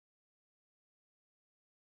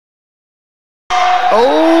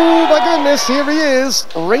Oh my goodness, here he is,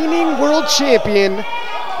 reigning world champion,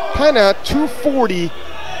 Pana, 240.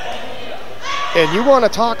 And you want to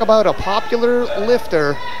talk about a popular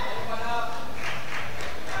lifter.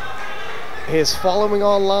 His following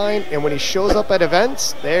online, and when he shows up at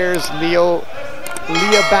events, there's Leah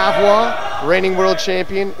Bavois, reigning world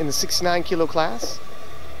champion in the 69 kilo class.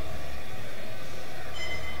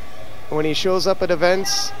 When he shows up at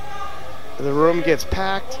events, the room gets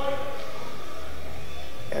packed.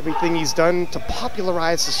 Everything he's done to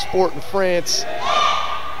popularize the sport in France.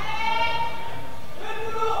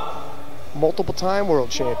 Multiple time world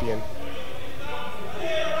champion.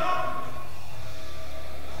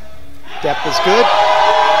 Depth is good.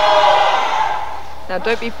 Now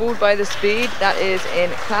don't be fooled by the speed. That is in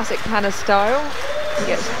classic Pana style. He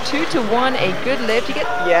gets 2 to 1, a good lift.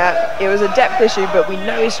 Yeah, it was a depth issue, but we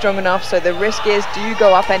know he's strong enough, so the risk is, do you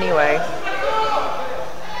go up anyway?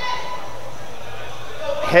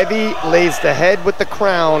 Heavy lays the head with the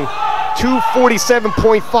crown.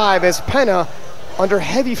 247.5 as Pana, under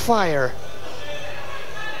heavy fire,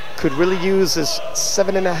 could really use his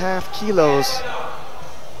 7.5 kilos.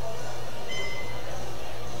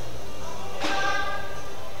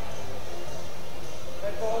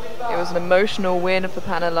 It was an emotional win for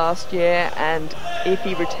Pana last year, and if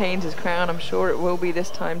he retains his crown, I'm sure it will be this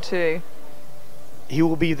time too. He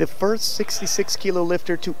will be the first 66 kilo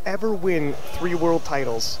lifter to ever win 3 world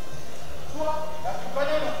titles.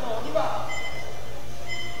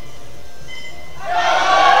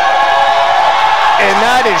 And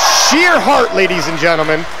that is sheer heart, ladies and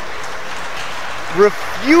gentlemen.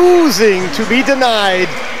 Refusing to be denied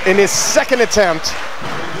in his second attempt.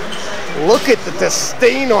 Look at the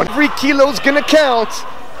disdain on every kilo's gonna count.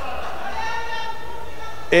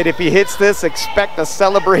 And if he hits this, expect a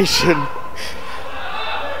celebration.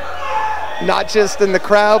 Not just in the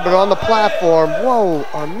crowd, but on the platform. Whoa,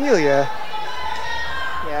 Amelia.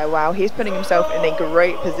 Yeah, wow, he's putting himself in a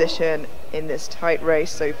great position in this tight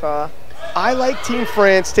race so far. I like Team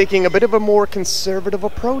France taking a bit of a more conservative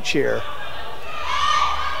approach here.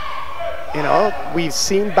 You know, we've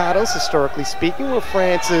seen battles, historically speaking, where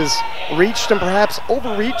France has reached and perhaps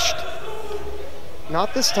overreached.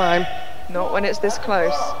 Not this time. Not when it's this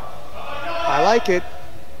close. I like it.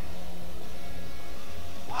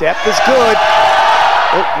 Depth is good.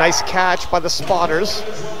 Oh, nice catch by the spotters.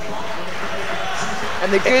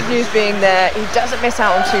 And the good news being that he doesn't miss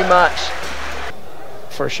out on too much.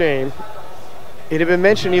 For shame. It had been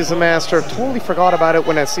mentioned he's a master. Totally forgot about it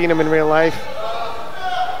when I seen him in real life.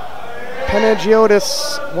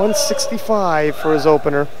 Panagiotis, 165 for his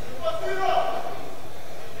opener.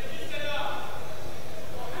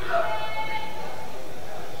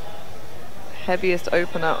 Heaviest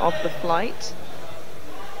opener of the flight.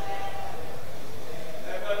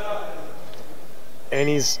 And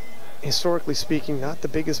he's, historically speaking, not the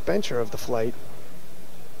biggest bencher of the flight.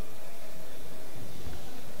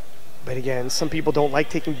 But again, some people don't like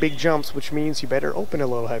taking big jumps, which means you better open a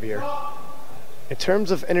little heavier. In terms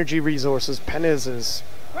of energy resources, Pana is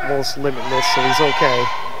most limitless, so he's okay.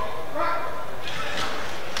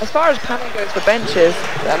 As far as Pana goes for benches,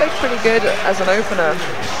 that looks pretty good as an opener.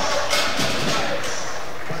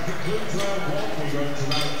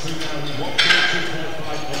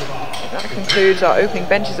 That concludes our opening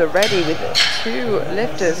benches already, with 2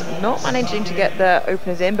 lifters not managing to get their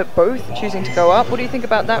openers in, but both choosing to go up. What do you think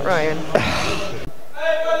about that, Ryan?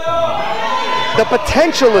 The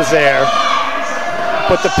potential is there,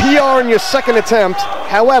 but the PR in your second attempt.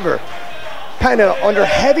 However, Pana under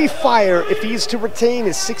heavy fire if he's to retain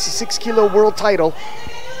his 66 kilo world title.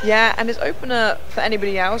 Yeah, and his opener for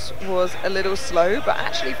anybody else was a little slow, but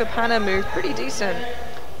actually for Pana moved pretty decent.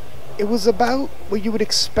 It was about what you would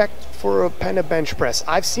expect for a Pana bench press.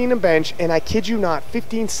 I've seen him bench, and I kid you not,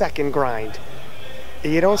 15-second grind.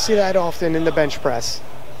 You don't see that often in the bench press.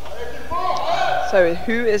 So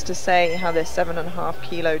who is to say how this 7.5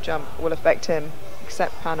 kilo jump will affect him,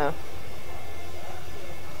 except Pana?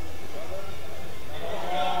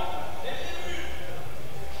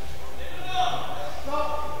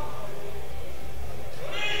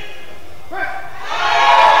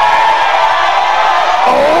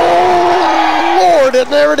 And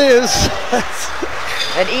there it is.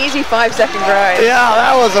 An easy 5-second grind. Yeah,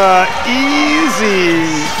 that was a easy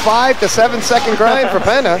 5 to 7 second grind for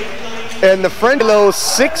Pana. And the French low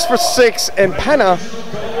 6 for 6, and Pana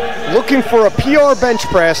looking for a PR bench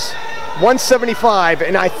press, 175,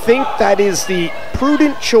 and I think that is the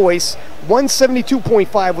prudent choice.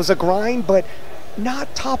 172.5 was a grind, but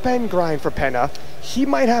not top end grind for Pana. He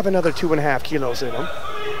might have another 2.5 kilos in him.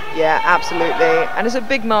 Yeah, absolutely. And it's a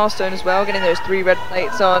big milestone as well, getting those 3 red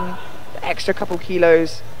plates on. that extra couple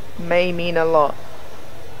kilos may mean a lot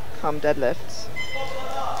come deadlifts.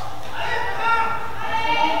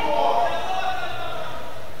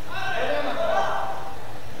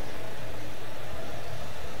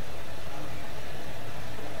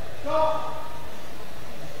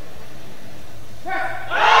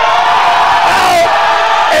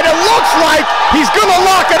 Like he's gonna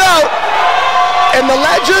lock it out, and the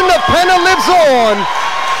legend of Pana lives on.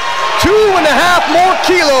 2.5 more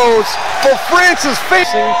kilos for France's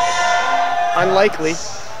facing. Unlikely,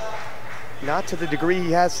 not to the degree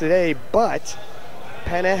he has today, but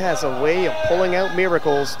Pana has a way of pulling out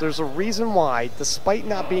miracles. There's a reason why, despite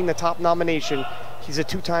not being the top nomination, he's a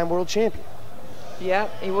 2-time world champion. Yeah,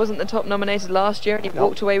 he wasn't the top nominated last year, and he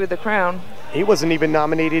walked away with the crown. He wasn't even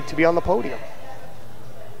nominated to be on the podium.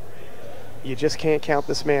 You just can't count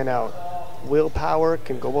this man out. Willpower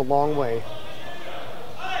can go a long way.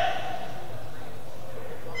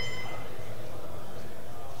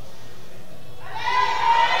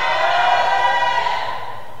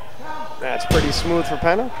 That's pretty smooth for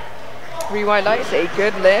Pana. 3 white lights, a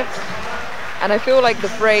good lift. And I feel like the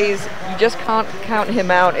phrase, you just can't count him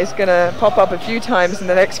out, is going to pop up a few times in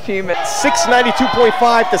the next few minutes.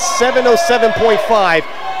 692.5 to 707.5.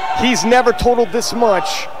 He's never totaled this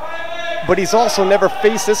much, but he's also never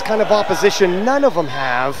faced this kind of opposition. None of them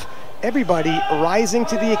have. Everybody rising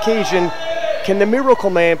to the occasion. Can the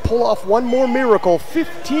Miracle Man pull off one more miracle?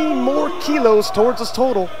 15 more kilos towards his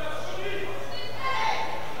total.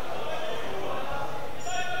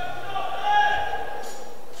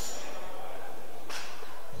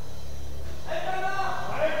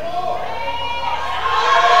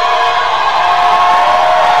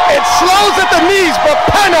 It slows at the knees, but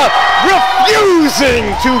Pana refusing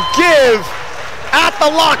to give at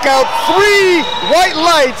the lockout. 3 white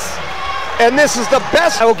lights, and this is the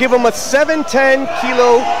best. I will give him a 710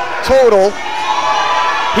 kilo total.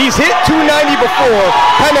 He's hit 290 before.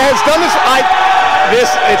 Pana has done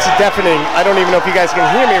this. It's deafening. I don't even know if you guys can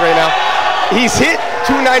hear me right now. He's hit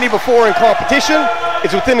 290 before in competition.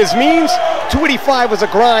 It's within his means. 285 was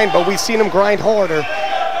a grind, but we've seen him grind harder.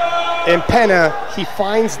 And Pana, he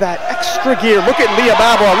finds that extra gear. Look at Leah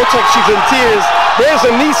Babylon. Looks like she's in tears. There's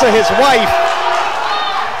Anissa, his wife.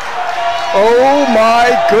 Oh my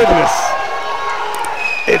goodness.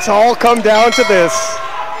 It's all come down to this.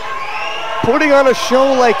 Putting on a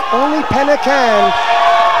show like only Pana can.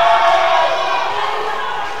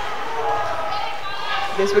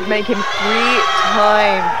 This would make him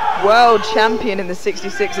 3-time world champion in the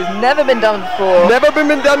 66. Has never been done before. Never been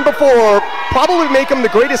done before. Probably make him the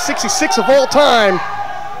greatest 66 of all time.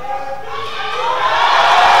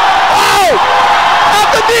 Oh!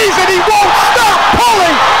 At the knees, and he won't stop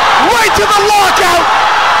pulling right to the lockout.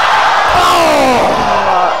 Oh!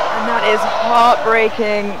 And that is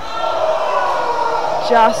heartbreaking.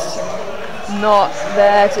 Just not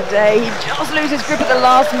there today. He just loses grip at the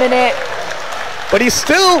last minute. But he's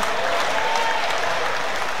still...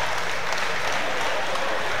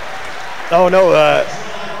 Oh no,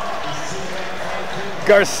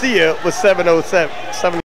 Garcia was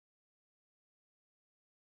 707